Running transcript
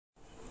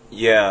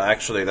Yeah,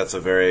 actually, that's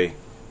a very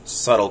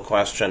subtle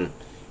question.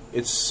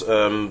 It's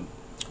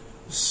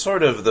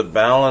sort of the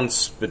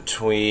balance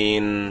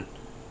between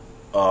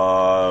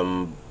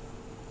calling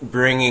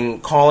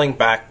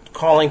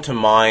to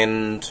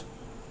mind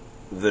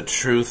the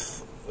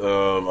truth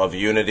of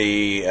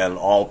unity and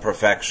all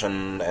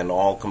perfection and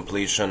all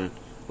completion,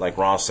 like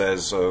Ross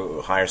says,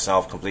 higher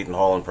self, complete and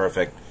whole and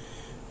perfect.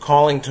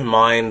 Calling to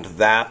mind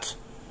that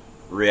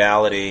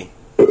reality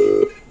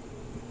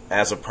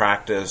as a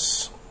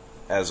practice,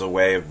 as a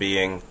way of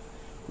being,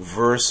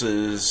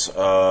 versus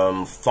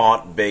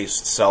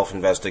thought-based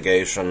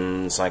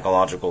self-investigation,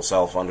 psychological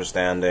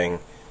self-understanding,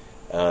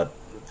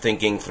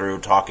 thinking through,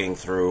 talking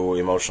through,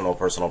 emotional,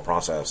 personal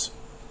process.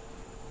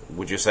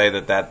 Would you say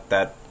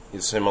that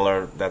is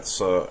similar? That's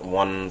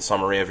one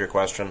summary of your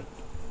question?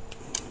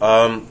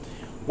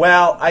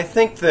 Well, I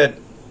think that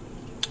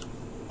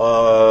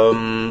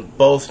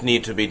both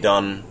need to be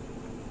done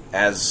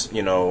as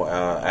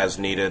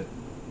needed.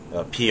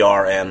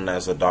 PRN,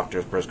 as a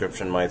doctor's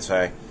prescription might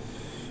say,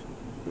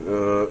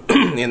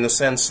 in the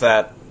sense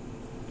that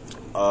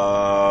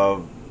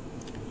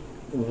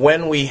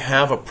when we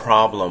have a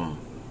problem,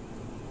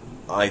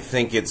 I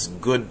think it's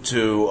good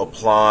to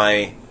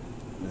apply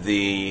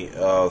the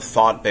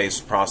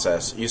thought-based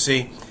process. You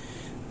see,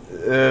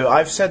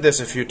 I've said this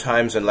a few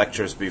times in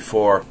lectures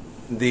before.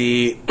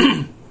 The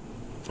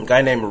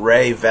guy named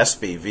Ray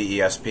Vespe,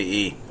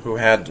 V-E-S-P-E,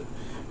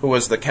 who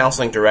was the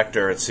counseling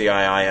director at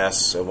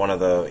CIIS, one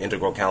of the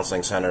integral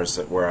counseling centers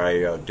where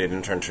I did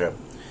internship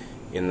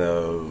in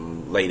the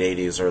late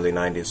 80s, early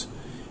 90s.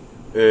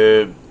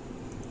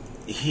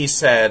 He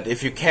said,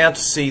 if you can't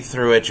see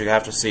through it, you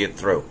have to see it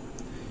through.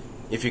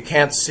 If you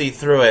can't see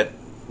through it,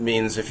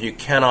 means if you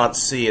cannot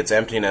see its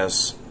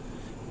emptiness,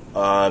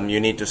 you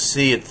need to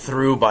see it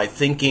through by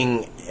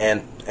thinking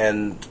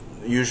and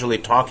usually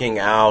talking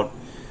out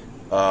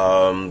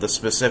the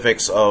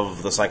specifics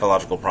of the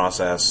psychological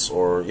process,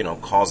 or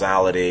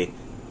causality,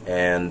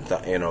 and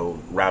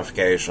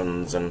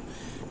ramifications and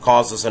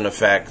causes and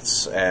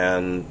effects,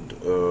 and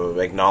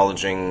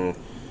acknowledging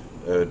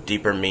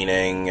deeper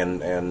meaning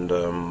and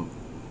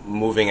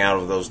moving out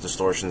of those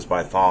distortions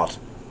by thought,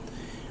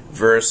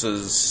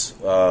 versus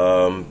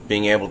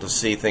being able to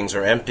see things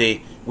are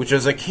empty, which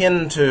is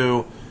akin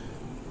to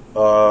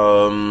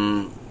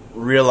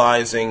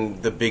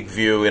realizing the big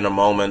view in a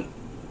moment,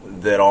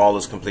 that all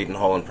is complete and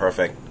whole and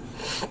perfect.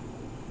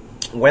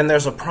 When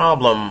there's a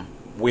problem,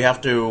 we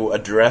have to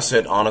address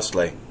it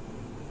honestly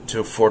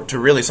to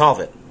really solve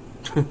it.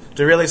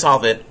 To really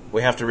solve it,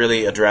 we have to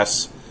really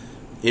address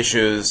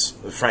issues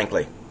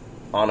frankly,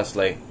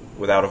 honestly,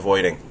 without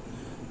avoiding.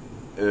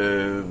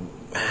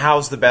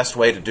 How's the best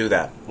way to do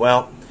that?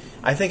 Well,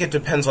 I think it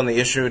depends on the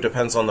issue,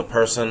 depends on the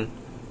person,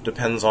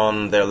 depends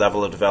on their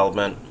level of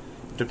development,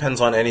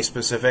 depends on any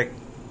specific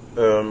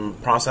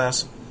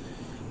process.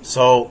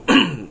 So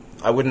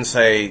I wouldn't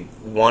say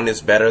one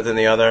is better than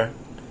the other.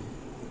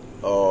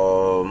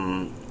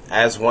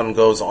 As one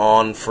goes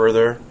on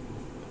further,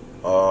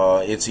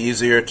 it's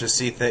easier to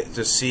see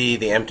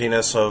the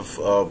emptiness of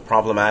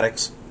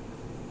problematics.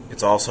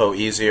 It's also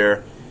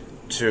easier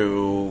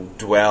to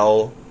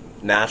dwell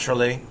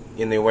naturally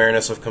in the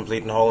awareness of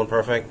complete and whole and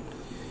perfect.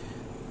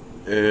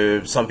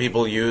 Some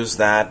people use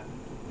that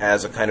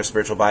as a kind of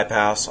spiritual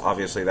bypass.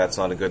 Obviously, that's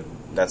not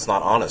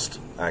honest,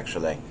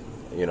 actually.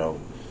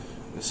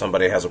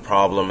 Somebody has a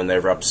problem and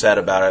they're upset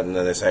about it, and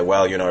then they say,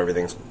 well,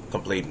 everything's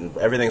complete and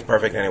everything's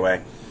perfect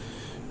anyway.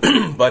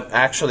 But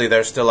actually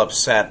they're still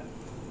upset,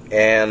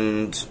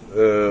 and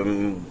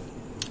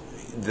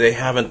they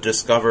haven't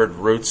discovered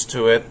roots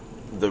to it.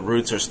 The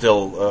roots are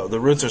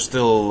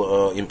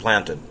still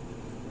implanted,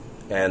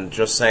 and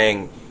just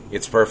saying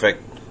it's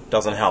perfect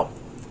doesn't help,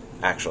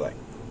 actually,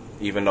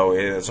 even though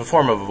it's a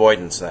form of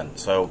avoidance then.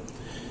 So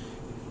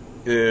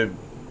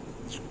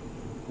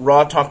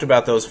Rod talked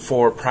about those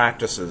 4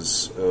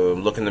 practices.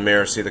 Look in the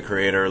mirror, see the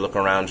Creator, look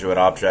around you at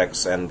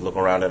objects, and look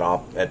around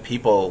at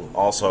people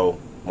also.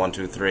 1,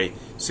 2, 3,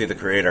 see the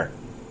Creator.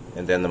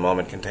 And then the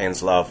moment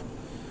contains love.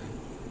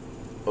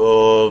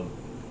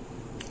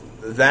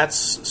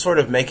 That's sort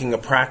of making a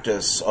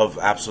practice of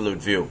absolute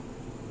view.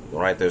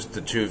 Right? There's the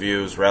 2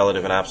 views,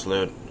 relative and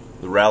absolute.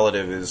 The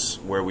relative is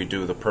where we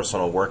do the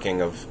personal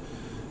working of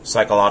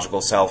psychological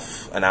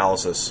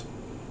self-analysis,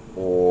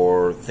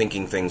 or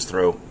thinking things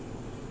through,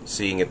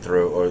 seeing it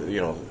through,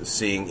 or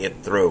seeing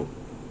it through.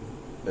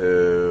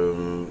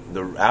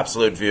 The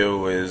absolute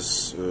view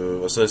is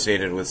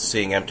associated with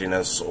seeing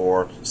emptiness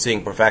or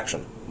seeing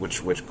perfection,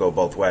 which go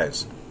both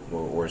ways,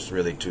 or it's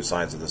really 2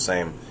 sides of the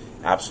same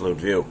absolute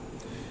view.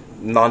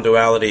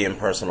 Non-duality,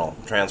 impersonal,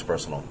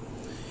 transpersonal.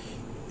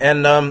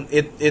 And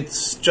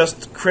it's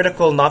just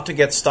critical not to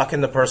get stuck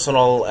in the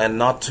personal and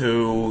not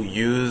to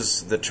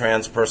use the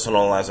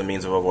transpersonal as a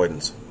means of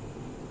avoidance.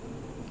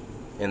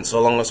 And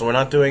so long as we're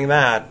not doing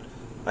that,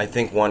 I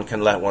think one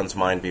can let one's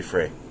mind be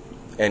free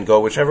and go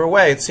whichever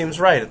way it seems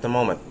right at the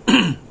moment.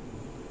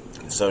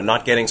 So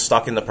not getting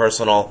stuck in the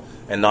personal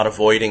and not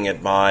avoiding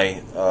it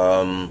by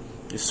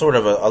sort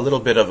of a little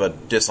bit of a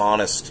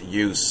dishonest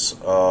use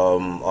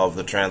of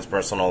the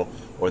transpersonal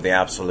or the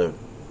absolute.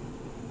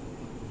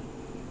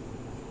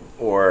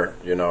 Or,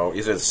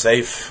 is it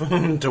safe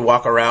to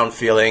walk around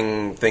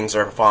feeling things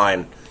are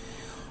fine?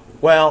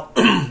 Well,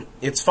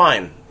 it's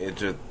fine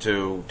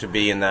to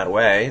be in that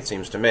way, it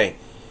seems to me.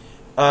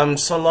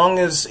 So long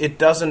as it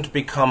doesn't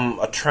become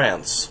a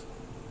trance.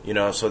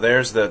 So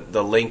there's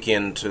the link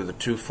into the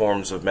two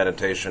forms of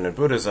meditation in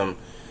Buddhism,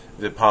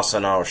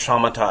 vipassana or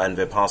shamatha and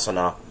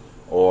vipassana,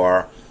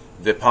 or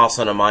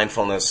vipassana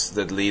mindfulness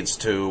that leads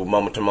to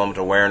moment-to-moment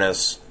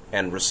awareness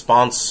and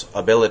response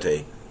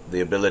ability, the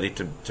ability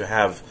to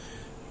have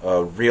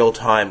a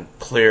real-time,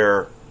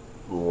 clear,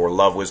 or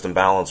love, wisdom,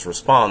 balance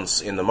response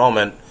in the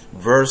moment,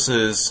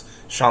 versus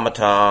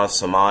shamatha,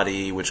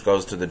 samadhi, which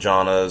goes to the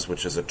jhanas,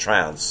 which is a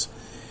trance,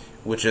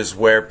 which is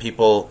where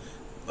people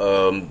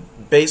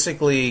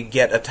basically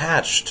get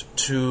attached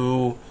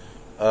to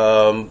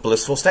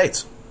blissful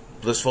states.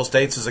 Blissful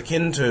states is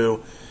akin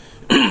to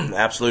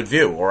absolute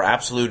view, or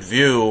absolute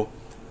view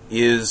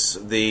is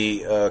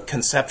the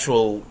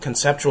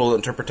conceptual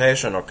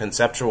interpretation or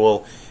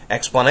conceptual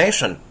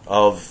explanation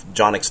of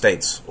jhanic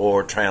states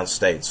or trance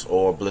states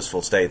or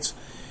blissful states.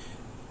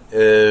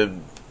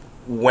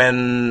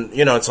 When,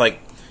 it's like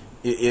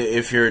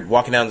if you're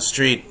walking down the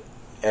street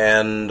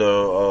and a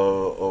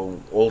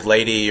old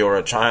lady or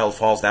a child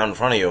falls down in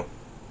front of you,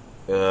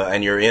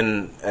 and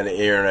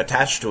you're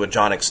attached to a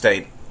jhanic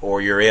state,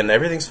 or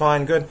everything's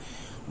fine, good.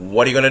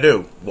 What are you going to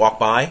do? Walk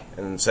by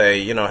and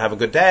say, have a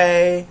good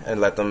day, and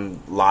let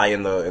them lie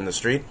in the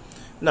street?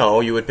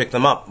 No, you would pick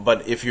them up.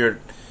 But if you're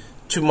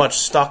too much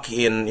stuck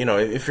in,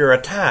 if you're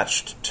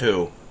attached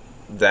to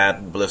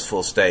that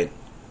blissful state,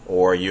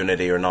 or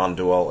unity, or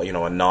non-dual,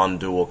 a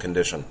non-dual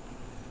condition,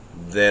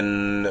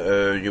 then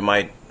you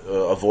might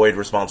avoid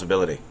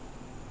responsibility.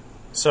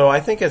 So I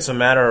think it's a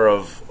matter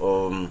of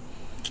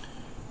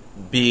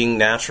being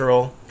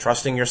natural,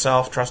 trusting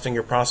yourself, trusting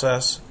your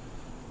process,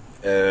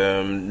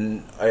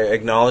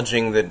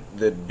 acknowledging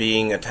that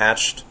being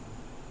attached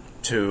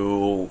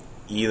to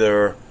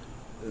either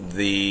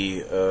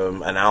the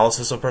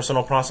analysis of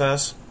personal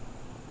process,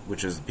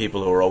 which is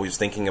people who are always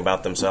thinking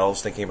about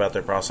themselves, thinking about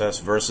their process,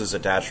 versus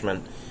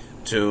attachment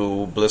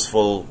to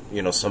blissful,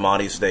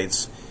 samadhi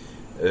states,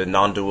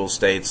 non-dual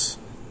states,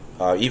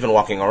 even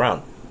walking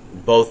around.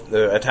 Both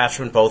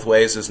attachment both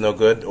ways is no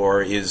good,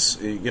 or is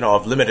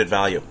of limited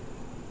value.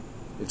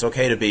 It's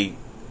okay to be,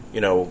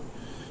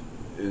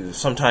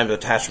 sometimes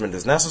attachment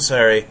is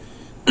necessary,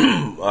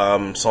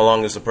 so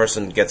long as the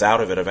person gets out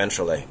of it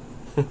eventually.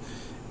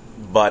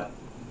 But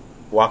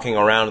walking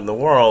around in the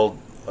world,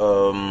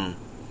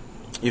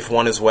 if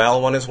one is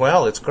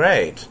well, it's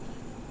great.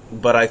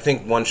 But I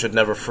think one should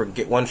never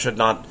forget, one should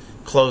not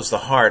close the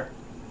heart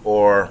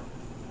or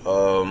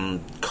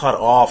cut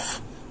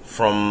off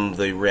from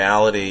the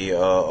reality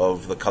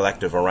of the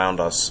collective around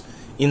us,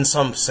 in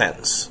some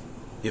sense,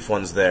 if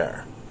one's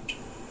there.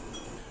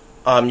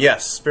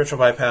 Yes, spiritual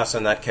bypass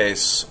in that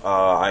case,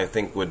 I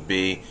think would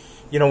be,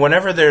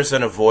 whenever there's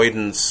an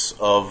avoidance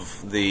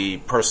of the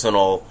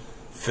personal,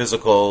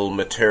 physical,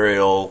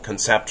 material,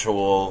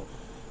 conceptual,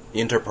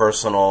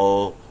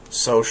 interpersonal,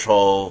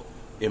 social,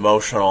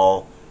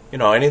 emotional,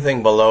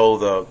 anything below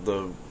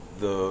the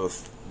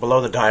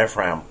below the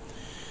diaphragm.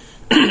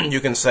 You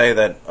can say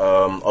that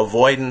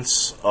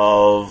avoidance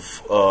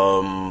of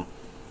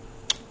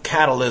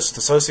catalysts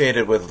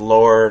associated with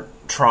lower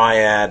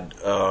triad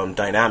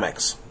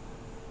dynamics,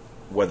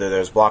 whether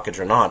there's blockage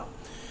or not.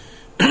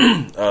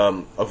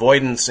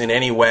 Avoidance in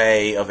any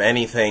way of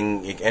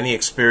anything, any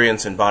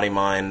experience in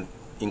body-mind,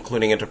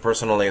 including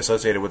interpersonally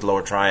associated with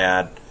lower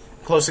triad,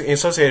 closely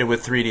associated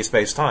with 3D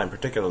space-time,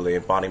 particularly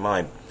in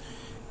body-mind,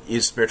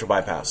 is spiritual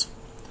bypass.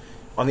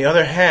 On the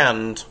other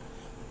hand,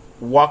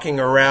 walking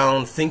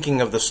around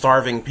thinking of the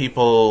starving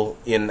people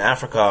in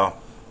Africa,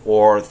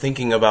 or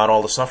thinking about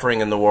all the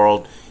suffering in the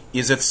world,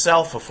 is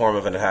itself a form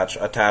of an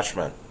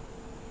attachment.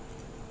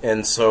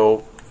 And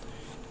so,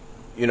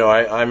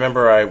 I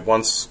remember I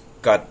once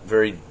got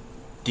very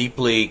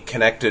deeply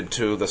connected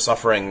to the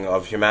suffering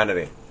of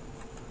humanity.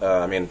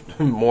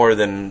 More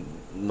than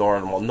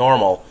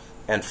normal,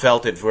 and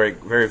felt it very,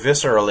 very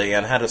viscerally,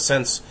 and had a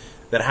sense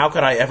that how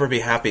could I ever be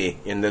happy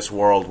in this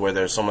world where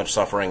there's so much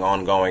suffering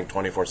ongoing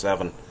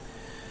 24/7?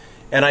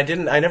 And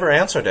I never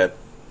answered it,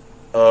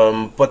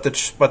 but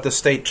the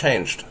state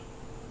changed,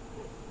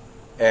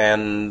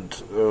 and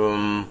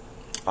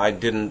I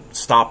didn't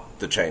stop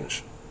the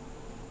change,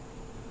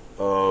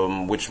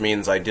 which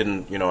means I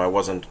didn't, I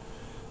wasn't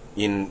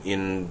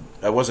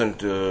I wasn't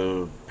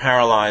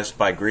paralyzed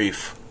by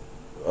grief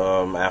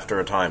after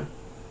a time,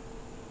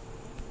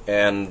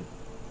 and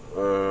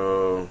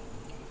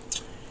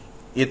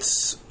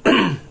it's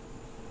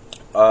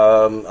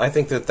I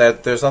think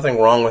that there's nothing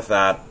wrong with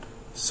that,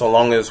 so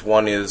long as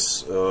one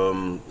is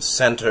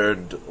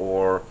centered,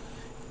 or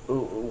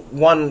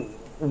one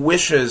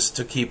wishes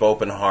to keep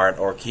open heart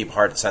or keep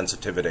heart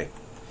sensitivity.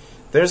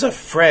 There's a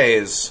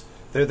phrase,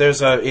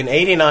 there's in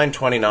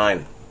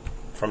 8929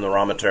 from the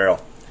raw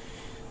material,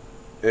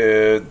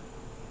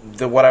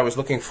 what I was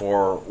looking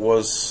for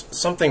was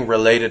something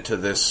related to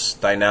this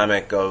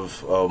dynamic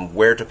of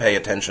where to pay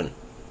attention,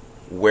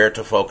 where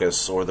to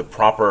focus, or the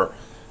proper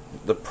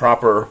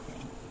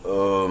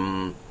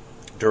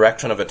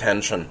direction of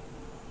attention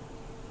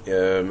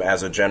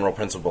as a general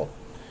principle.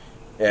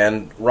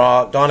 And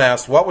Don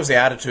asked, what was the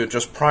attitude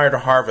just prior to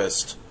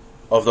harvest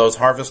of those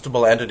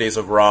harvestable entities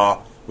of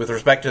Ra with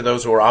respect to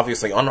those who were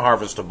obviously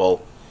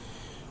unharvestable,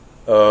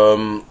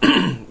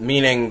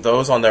 meaning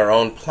those on their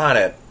own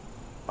planet,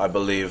 I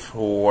believe,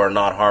 who were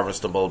not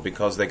harvestable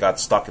because they got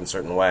stuck in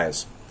certain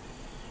ways.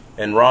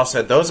 And Ra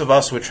said, those of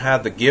us which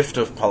had the gift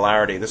of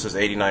polarity, this is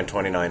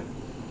 8929,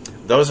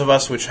 those of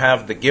us which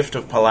have the gift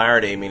of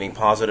polarity, meaning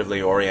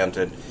positively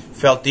oriented,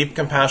 felt deep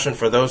compassion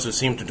for those who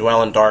seemed to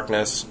dwell in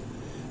darkness.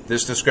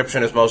 This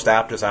description is most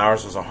apt as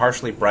ours was a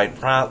harshly bright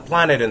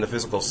planet in the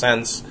physical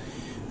sense.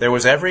 There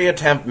was every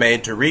attempt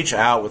made to reach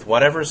out with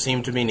whatever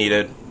seemed to be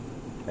needed,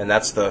 and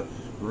that's the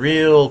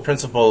real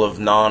principle of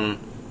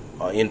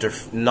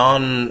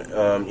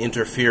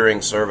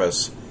non-interfering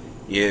service,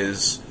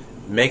 is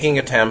making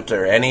attempt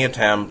or any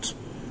attempt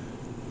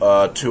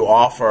to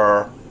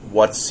offer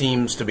what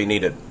seems to be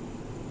needed.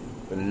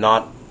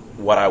 Not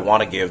what I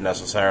want to give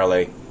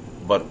necessarily,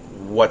 but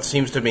what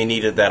seems to be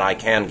needed that I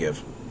can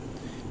give.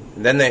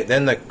 And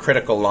then the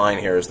critical line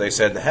here is they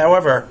said,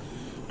 however,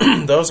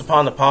 those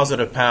upon the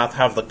positive path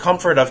have the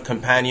comfort of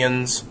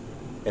companions,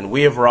 and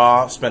we of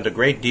Ra spent a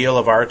great deal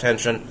of our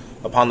attention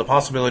upon the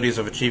possibilities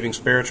of achieving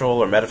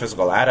spiritual or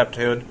metaphysical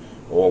adaptitude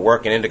or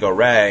work in Indigo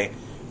Ray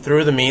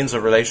through the means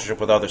of relationship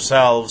with other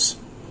selves.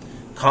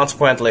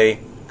 Consequently,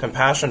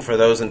 compassion for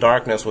those in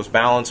darkness was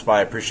balanced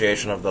by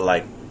appreciation of the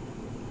light.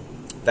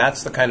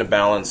 That's the kind of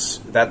balance,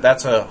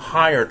 that's a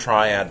higher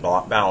triad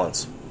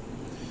balance.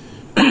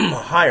 A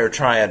higher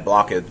triad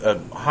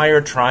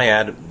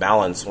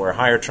balance, where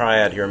higher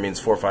triad here means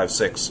 4, 5,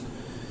 6.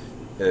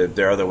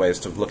 There are other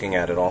ways of looking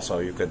at it also.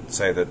 You could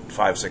say that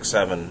 5, 6,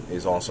 7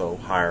 is also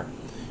higher.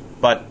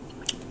 But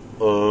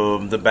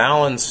the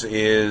balance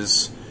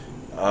is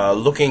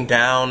looking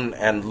down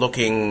and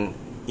looking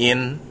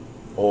in,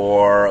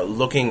 or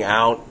looking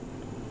out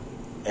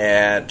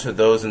to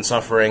those in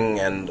suffering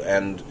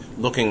and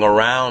looking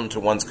around to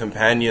one's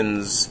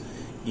companions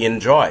in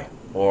joy,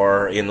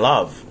 or in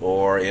love,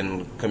 or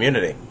in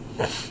community.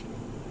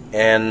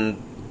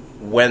 And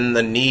when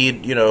the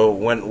need,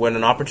 when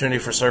an opportunity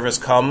for service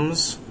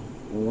comes,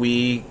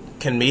 we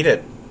can meet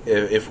it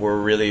if we're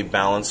really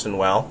balanced and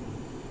well.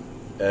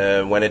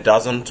 When it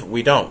doesn't,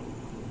 we don't.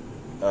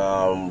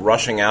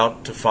 Rushing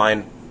out to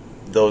find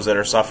those that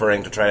are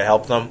suffering to try to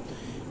help them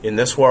in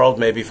this world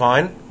may be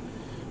fine,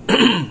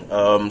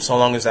 so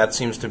long as that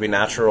seems to be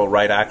natural,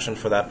 right action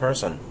for that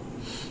person.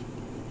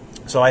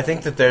 So I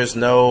think that there's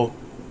no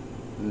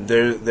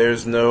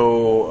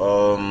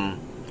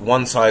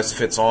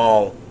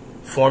one-size-fits-all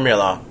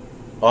formula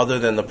other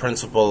than the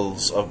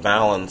principles of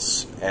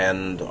balance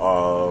and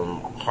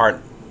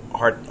heart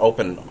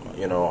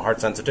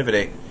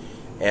sensitivity,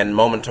 and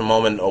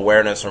moment-to-moment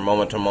awareness or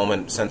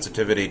moment-to-moment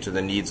sensitivity to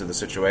the needs of the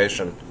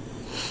situation,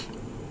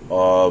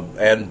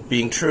 and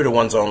being true to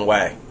one's own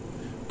way,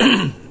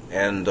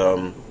 and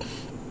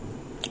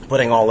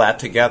putting all that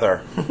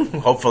together.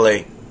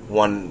 Hopefully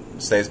one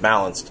stays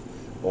balanced,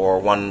 or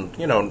one,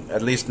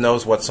 at least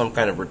knows what some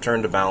kind of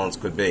return to balance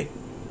could be.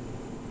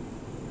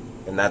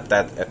 And that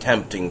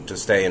attempting to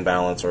stay in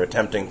balance, or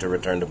attempting to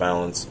return to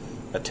balance,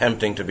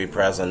 attempting to be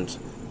present,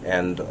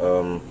 and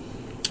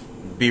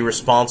be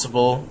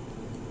responsible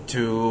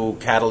to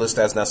catalyst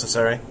as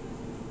necessary.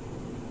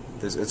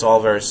 It's all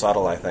very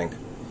subtle, I think.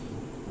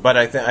 But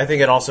I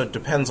think it also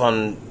depends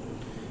on,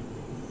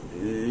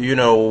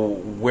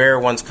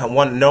 where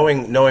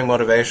knowing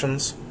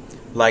motivations.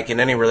 Like in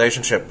any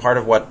relationship, part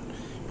of what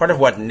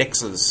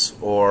nixes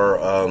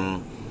or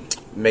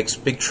makes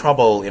big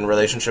trouble in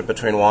relationship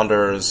between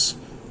wanderers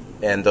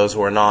and those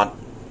who are not,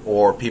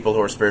 or people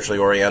who are spiritually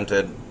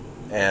oriented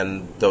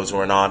and those who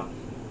are not,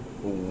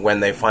 when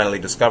they finally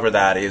discover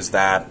that, is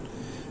that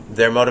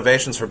their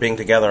motivations for being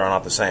together are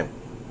not the same.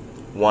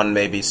 One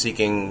may be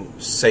seeking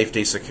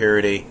safety,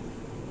 security,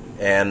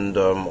 and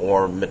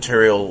or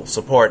material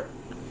support,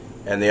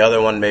 and the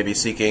other one may be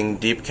seeking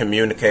deep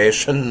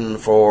communication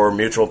for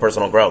mutual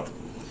personal growth.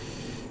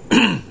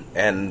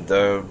 And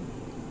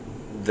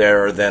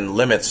there are then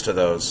limits to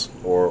those,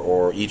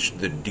 or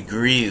the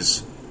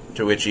degrees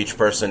to which each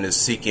person is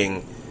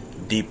seeking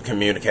deep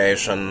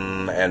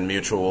communication and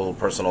mutual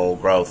personal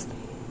growth.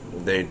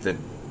 The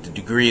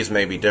degrees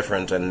may be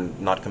different and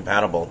not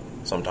compatible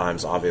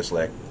sometimes,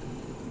 obviously.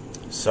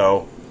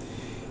 So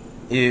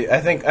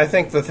I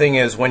think the thing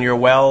is, when you're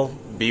well,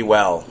 be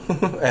well.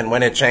 And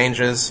when it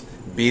changes,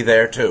 be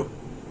there too.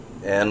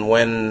 And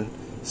when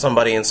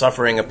somebody in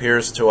suffering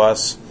appears to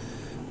us,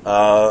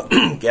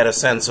 get a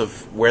sense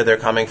of where they're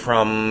coming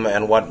from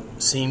and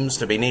what seems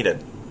to be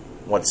needed.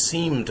 What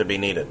seemed to be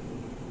needed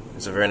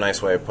is a very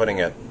nice way of putting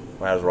it,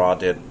 as Ra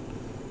did.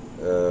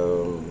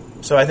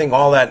 So I think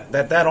all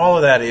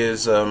of that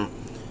is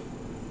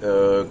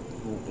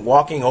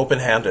walking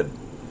open-handed,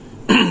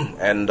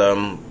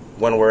 and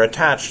when we're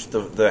attached,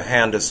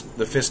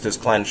 the fist is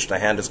clenched, the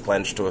hand is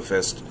clenched to a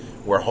fist.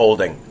 We're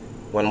holding.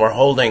 When we're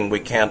holding, we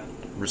can't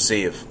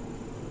receive.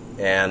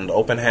 And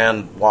open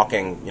hand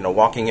walking,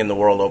 walking in the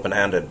world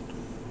open-handed,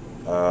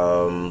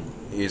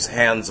 is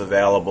hands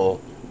available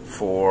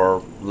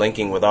for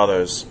linking with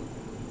others,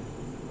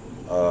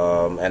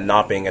 and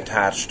not being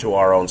attached to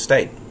our own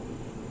state,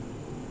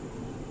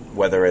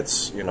 whether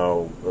it's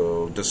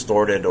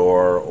distorted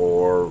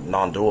or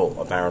non-dual,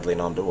 apparently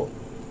non-dual.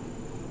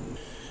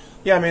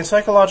 Yeah, I mean,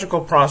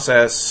 psychological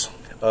process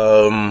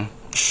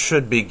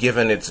should be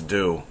given its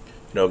due.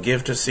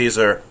 Give to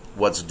Caesar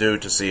what's due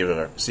to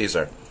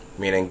Caesar.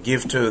 Meaning,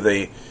 give to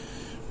the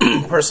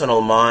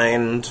personal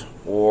mind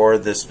or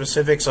the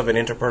specifics of an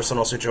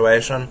interpersonal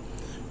situation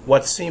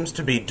what seems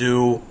to be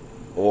due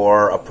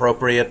or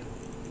appropriate,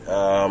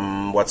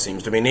 what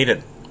seems to be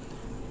needed.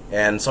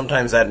 And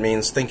sometimes that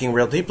means thinking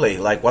real deeply,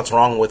 like, what's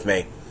wrong with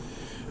me?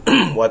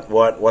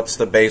 What's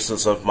the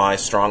basis of my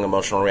strong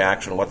emotional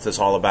reaction? What's this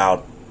all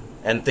about?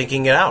 And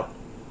thinking it out,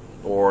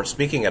 or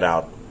speaking it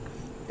out.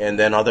 And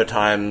then other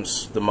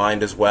times the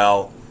mind is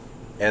well,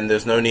 and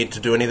there's no need to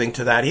do anything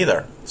to that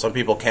either. Some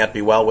people can't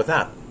be well with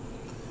that.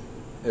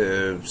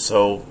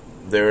 So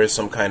there is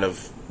some kind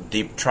of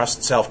deep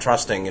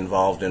self-trusting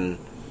involved in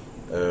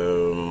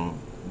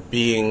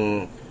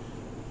being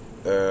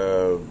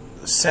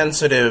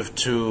sensitive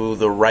to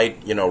the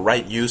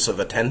right use of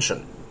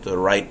attention, to the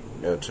right,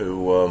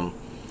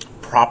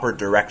 proper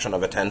direction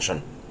of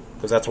attention,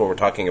 because that's what we're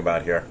talking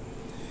about here.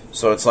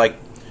 So it's like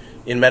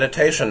in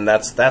meditation,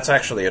 that's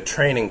actually a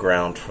training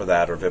ground for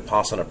that, or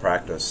vipassana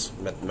practice.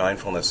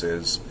 Mindfulness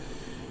is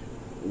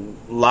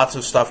lots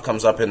of stuff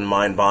comes up in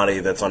mind-body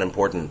that's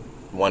unimportant.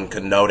 One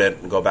can note it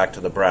and go back to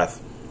the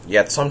breath.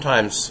 Yet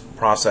sometimes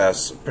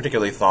process,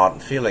 particularly thought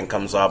and feeling,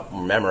 comes up,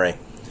 memory,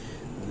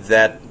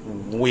 that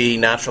we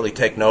naturally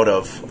take note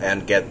of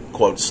and get,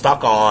 quote,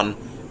 stuck on,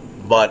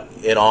 but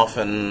it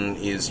often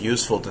is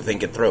useful to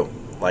think it through.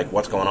 Like,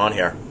 what's going on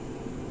here?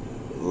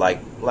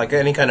 Like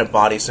any kind of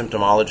body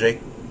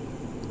symptomology,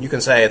 you can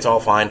say it's all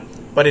fine,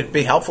 but it'd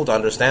be helpful to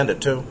understand it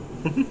too,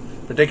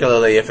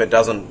 particularly if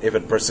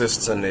it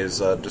persists and is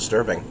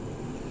disturbing.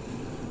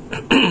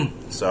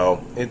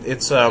 So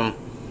it's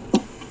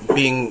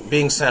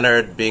being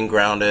centered, being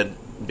grounded,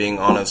 being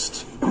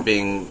honest,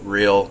 being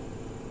real,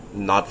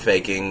 not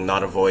faking,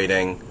 not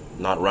avoiding,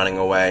 not running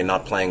away,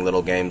 not playing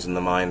little games in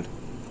the mind.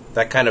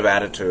 That kind of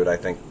attitude, I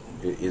think,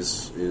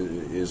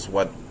 is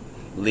what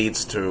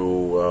leads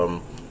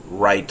to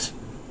right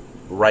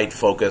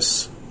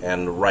focus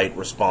and right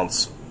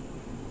response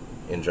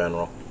in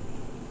general.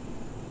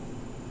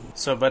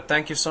 So, but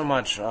thank you so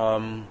much,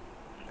 and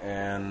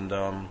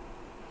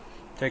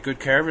take good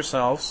care of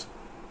yourselves.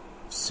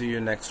 See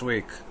you next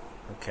week.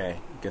 Okay,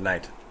 good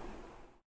night.